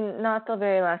I mean, not the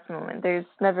very last moment, there's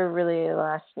never really a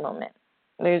last moment.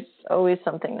 There's always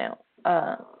something new.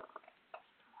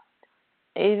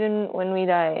 Even when we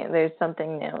die, there's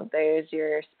something new. There's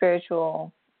your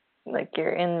spiritual, like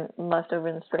you're left over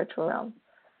in the spiritual realm.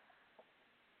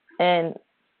 And,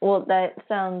 well, that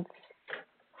sounds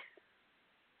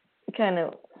kind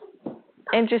of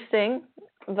interesting,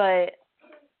 but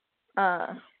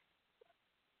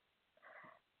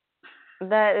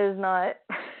that is not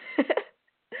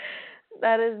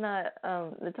that is not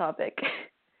the topic,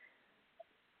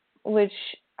 which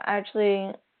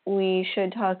actually we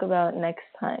should talk about next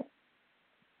time.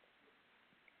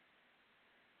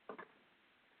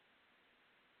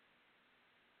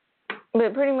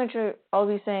 But pretty much I'll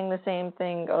be saying the same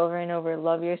thing over and over.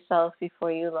 Love yourself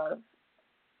before you love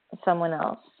someone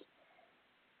else.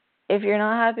 If you're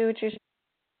not happy with yourself,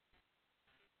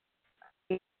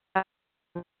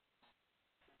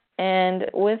 and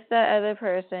with that other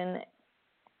person,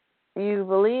 you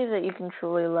believe that you can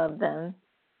truly love them,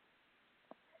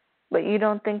 but you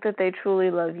don't think that they truly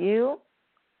love you,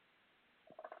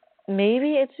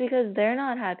 maybe it's because they're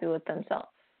not happy with themselves.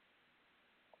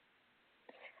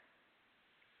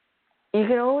 You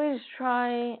can always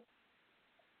try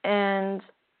and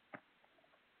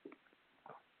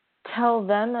tell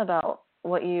them about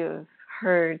what you've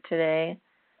heard today,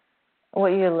 what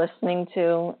you're listening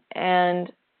to,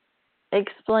 and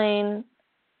explain,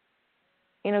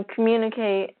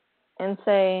 communicate and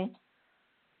say,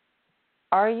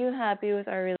 are you happy with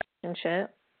our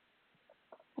relationship?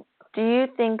 Do you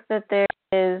think that there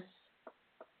is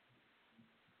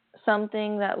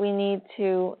something that we need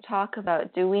to talk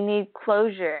about? Do we need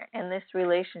closure in this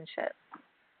relationship?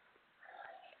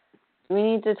 Do we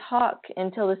need to talk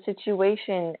until the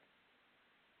situation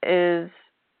is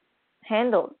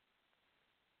handled?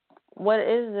 What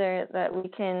is there that we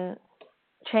can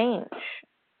change?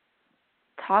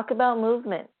 Talk about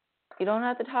movement. You don't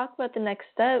have to talk about the next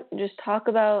step. Just talk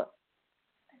about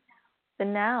the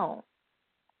now.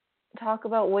 Talk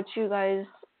about what you guys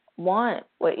want,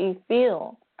 what you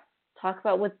feel. Talk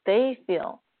about what they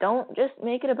feel. Don't just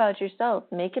make it about yourself.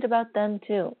 Make it about them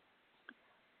too.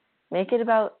 Make it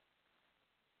about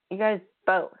you guys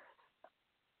both.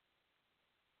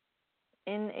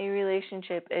 In a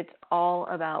relationship, it's all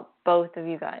about both of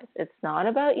you guys. It's not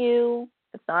about you.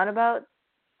 It's not about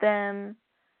them.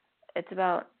 It's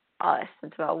about us.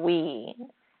 It's about we,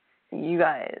 you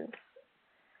guys.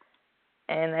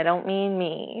 And I don't mean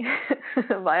me,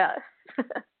 by us.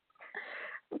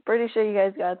 I'm pretty sure you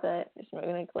guys got that. Just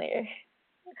making it clear.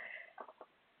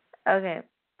 Okay.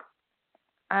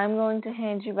 I'm going to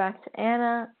hand you back to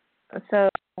Anna. So,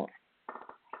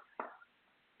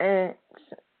 it's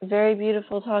very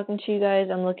beautiful talking to you guys.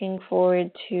 I'm looking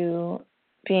forward to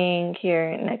being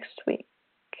here next week.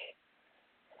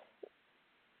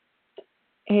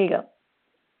 Here you go.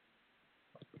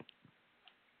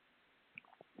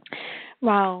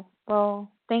 Wow.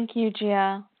 Well, thank you,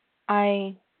 Gia.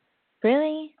 I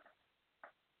really,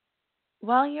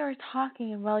 while you were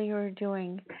talking and while you were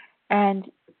doing and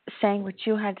saying what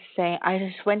you had to say, I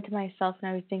just went to myself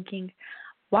and I was thinking,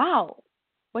 wow,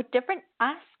 what different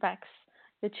aspects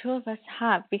the two of us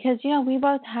have. Because, we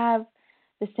both have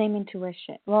the same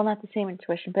intuition. Well, not the same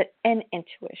intuition, but an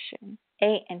intuition.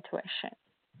 A intuition.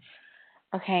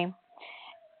 Okay.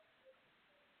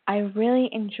 I really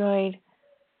enjoyed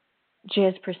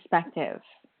Gia's perspective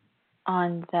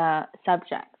on the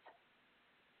subject.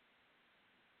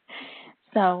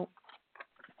 So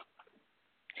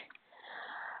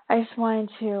I just wanted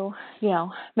to,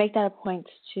 make that a point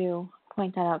to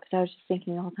point that out because I was just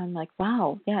thinking the whole time, like,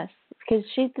 wow, yes. Because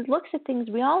she looks at things,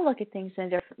 we all look at things in a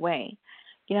different way.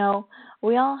 We all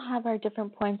have our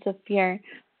different points of fear.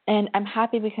 And I'm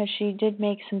happy because she did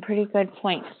make some pretty good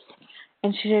points.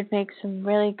 And she did make some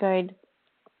really good,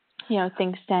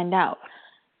 things stand out.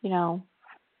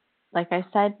 Like I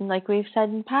said, and like we've said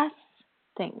in past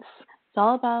things, it's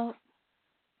all about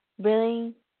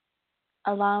really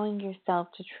allowing yourself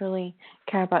to truly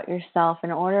care about yourself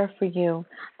in order for you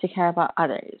to care about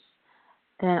others.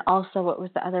 And then also, what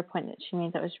was the other point that she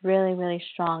made that was really, really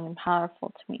strong and powerful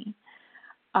to me?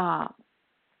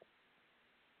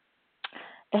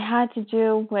 It had to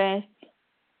do with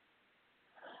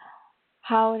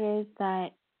how it is that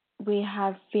we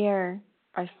have fear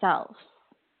ourselves,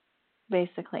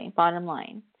 basically. Bottom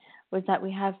line was that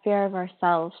we have fear of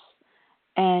ourselves,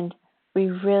 and we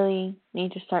really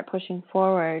need to start pushing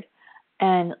forward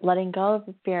and letting go of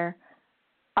the fear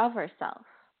of ourselves,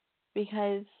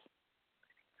 because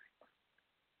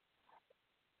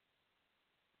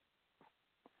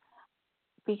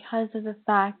of the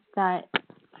fact that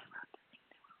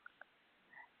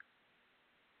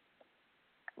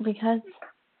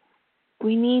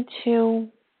we need to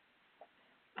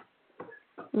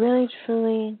really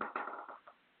truly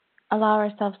allow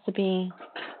ourselves to be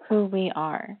who we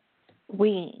are.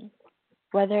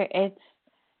 Whether it's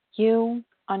you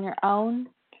on your own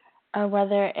or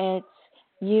whether it's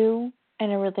you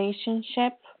in a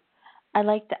relationship. I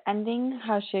like the ending,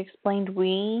 how she explained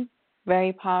we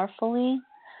very powerfully.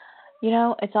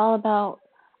 It's all about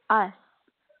us.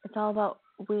 It's all about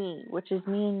we, which is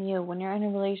me and you. When you're in a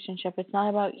relationship, it's not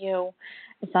about you.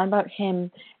 It's not about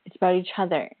him. It's about each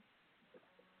other.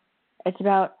 It's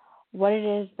about what it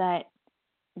is that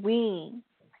we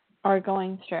are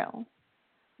going through.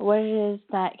 What it is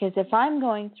that, because if I'm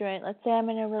going through it, let's say I'm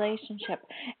in a relationship,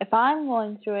 if I'm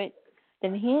going through it,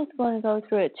 then he's going to go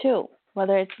through it too,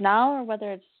 whether it's now or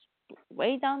whether it's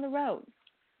way down the road.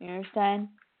 You understand?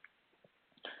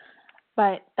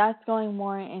 But that's going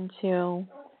more into,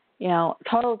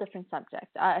 total different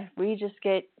subject. We just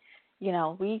get,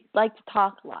 we like to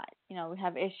talk a lot. We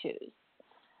have issues.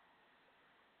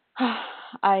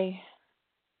 I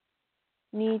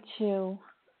need to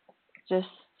just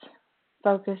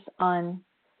focus on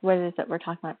what it is that we're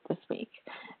talking about this week.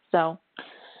 So,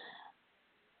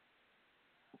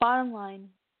 bottom line,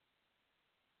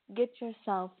 get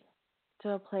yourself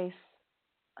to a place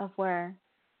of where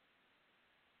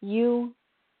you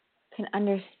can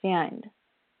understand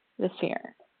the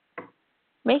fear.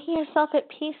 Making yourself at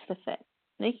peace with it.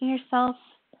 Making yourself,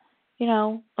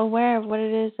 aware of what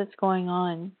it is that's going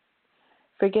on.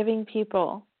 Forgiving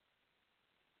people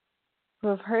who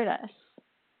have hurt us.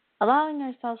 Allowing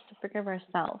ourselves to forgive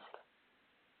ourselves.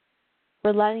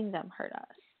 We're letting them hurt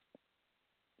us.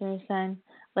 You understand?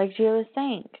 Like Gia was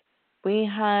saying, we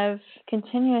have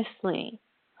continuously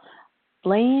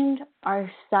blamed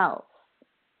ourselves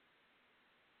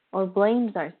or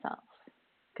blames ourselves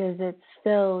because it's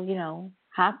still,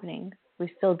 happening.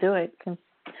 We still do it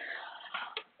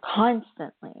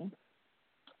constantly.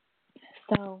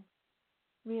 So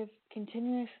we have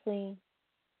continuously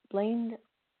blamed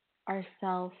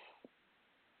ourselves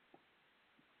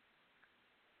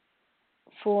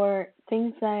for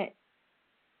things that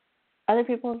other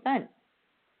people have done.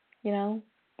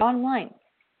 Bottom line.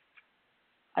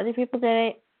 Other people did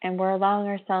it, and we're allowing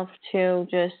ourselves to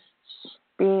just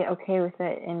be okay with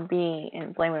it and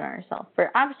blaming ourselves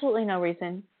for absolutely no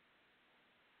reason.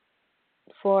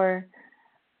 For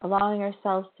allowing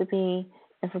ourselves to be,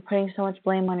 and for putting so much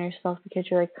blame on yourself because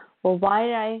you're like, well,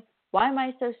 why am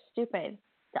I so stupid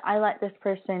that I let this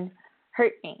person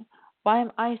hurt me? Why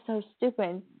am I so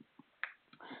stupid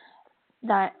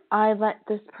that I let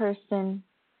this person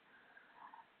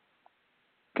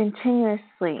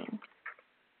continuously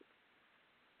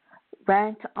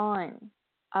rant on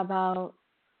about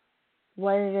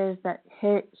what it is that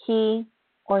he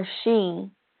or she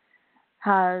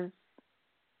has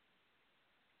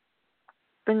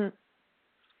been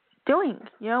doing,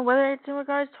 whether it's in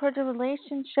regards towards a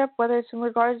relationship, whether it's in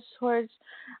regards towards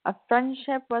a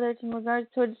friendship, whether it's in regards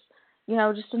towards,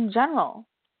 just in general,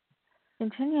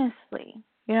 continuously.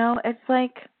 It's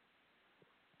like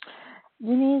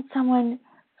you need someone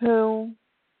who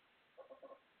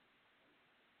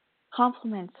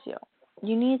compliments you.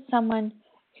 You need someone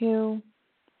who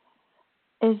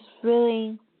is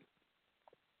really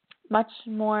much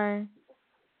more,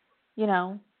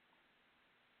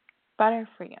 better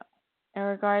for you in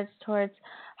regards towards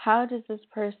how does this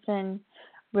person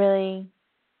really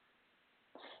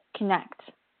connect?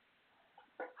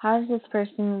 How does this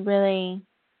person really,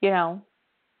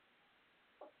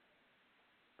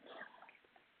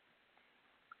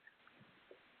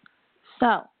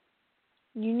 So,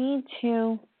 you need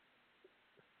to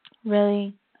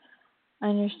really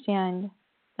understand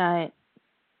that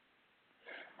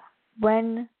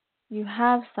when you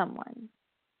have someone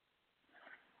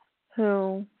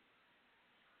who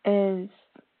is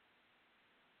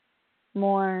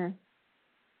more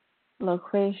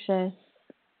loquacious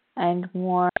and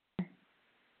more,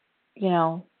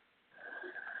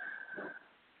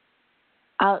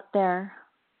 out there,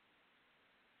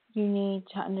 you need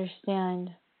to understand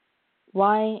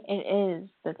why it is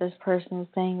that this person is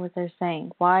saying what they're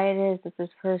saying, why it is that this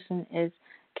person is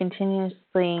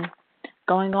continuously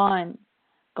going on,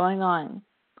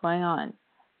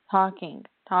 talking,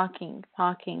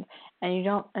 and you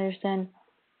don't understand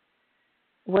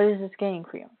what is this getting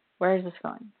for you? Where is this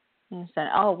going? You said,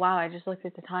 oh, wow, I just looked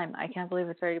at the time. I can't believe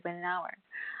it's already been an hour.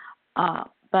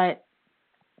 But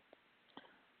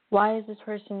why is this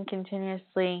person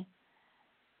continuously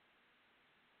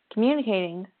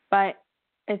communicating, but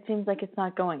it seems like it's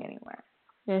not going anywhere?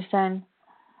 You understand?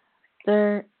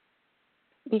 They're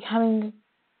becoming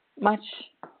more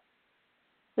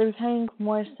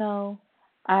so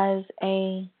as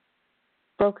a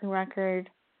broken record.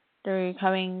 They're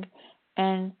becoming,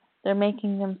 and they're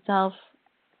making themselves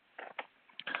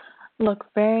look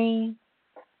very,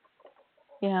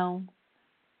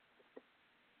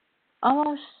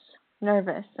 almost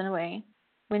nervous in a way.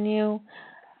 When you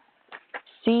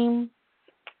seem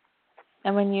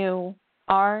and when you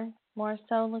are more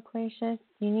so loquacious,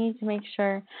 you need to make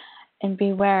sure and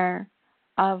beware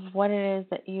of what it is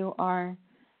that you are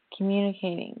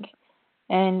communicating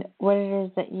and what it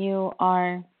is that you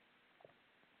are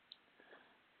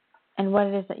and what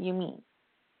it is that you mean.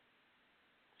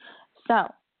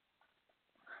 So,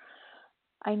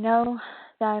 I know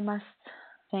that I must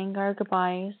saying our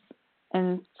goodbyes,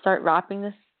 and start wrapping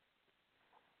this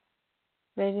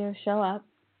radio show up.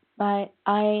 But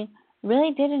I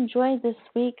really did enjoy this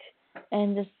week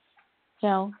and this,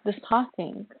 this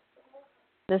talking,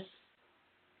 this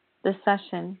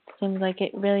session. Seems like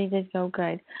it really did go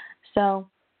good. So,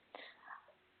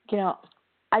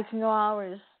 I can go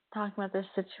hours talking about this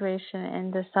situation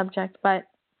and this subject, but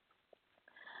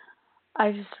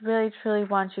I just really, truly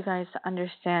want you guys to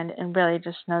understand and really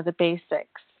just know the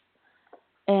basics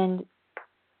and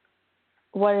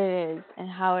what it is and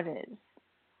how it is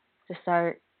to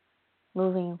start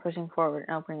moving and pushing forward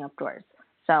and opening up doors.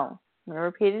 So, I'm going to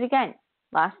repeat it again,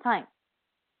 last time.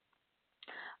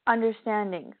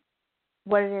 Understanding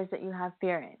what it is that you have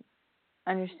fear in.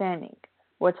 Understanding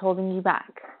what's holding you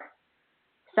back.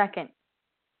 Second,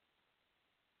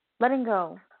 letting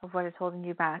go of what is holding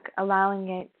you back, allowing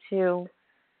it to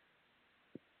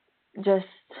just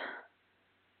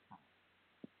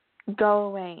go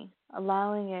away,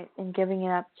 allowing it and giving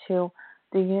it up to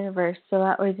the universe so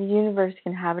that way the universe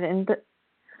can have it in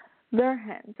their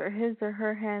hands or his or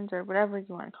her hands or whatever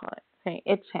you want to call it. Okay,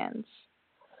 its hands.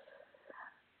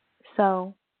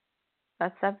 So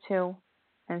that's step 2.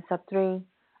 And step 3,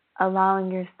 allowing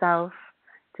yourself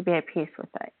to be at peace with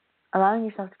it. Allowing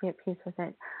yourself to be at peace with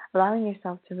it. Allowing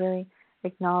yourself to really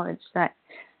acknowledge that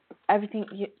everything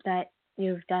that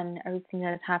you've done, everything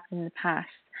that has happened in the past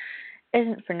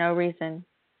isn't for no reason.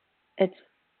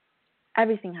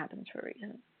 Everything happens for a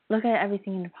reason. Look at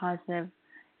everything in a positive.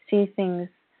 See things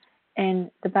in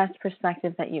the best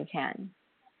perspective that you can.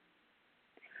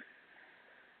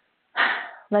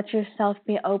 Let yourself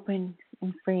be open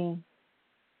and free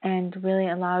and really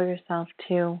allow yourself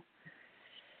to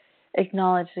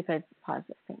acknowledge the good,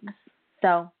 positive things.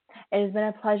 So, it has been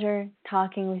a pleasure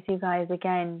talking with you guys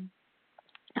again.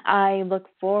 I look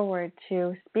forward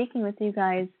to speaking with you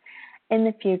guys in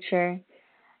the future.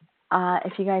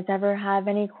 If you guys ever have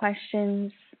any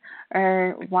questions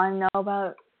or want to know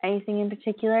about anything in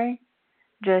particular,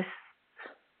 just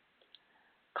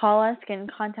call us, get in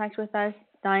contact with us,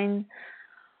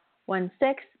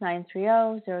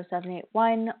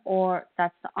 916-930-0781, or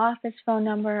that's the office phone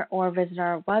number, or visit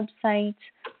our website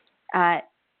at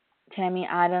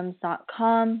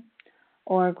tammyadams.com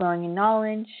or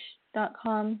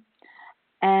growinginknowledge.com,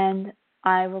 and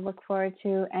I will look forward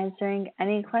to answering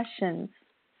any questions.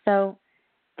 So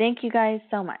thank you guys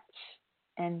so much,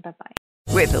 and bye-bye.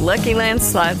 With the Lucky Land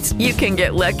Slots, you can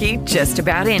get lucky just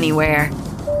about anywhere.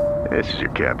 This is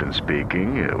your captain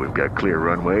speaking. We've got clear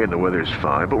runway and the weather's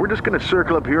fine, but we're just going to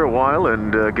circle up here a while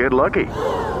and get lucky.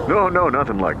 No,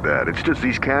 nothing like that. It's just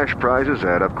these cash prizes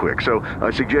add up quick. So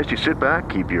I suggest you sit back,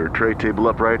 keep your tray table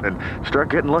upright, and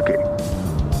start getting lucky.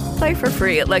 Play for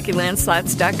free at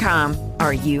LuckyLandSlots.com.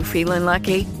 Are you feeling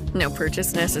lucky? No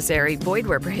purchase necessary. Void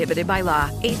where prohibited by law.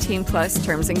 18+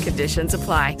 terms and conditions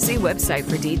apply. See website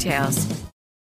for details.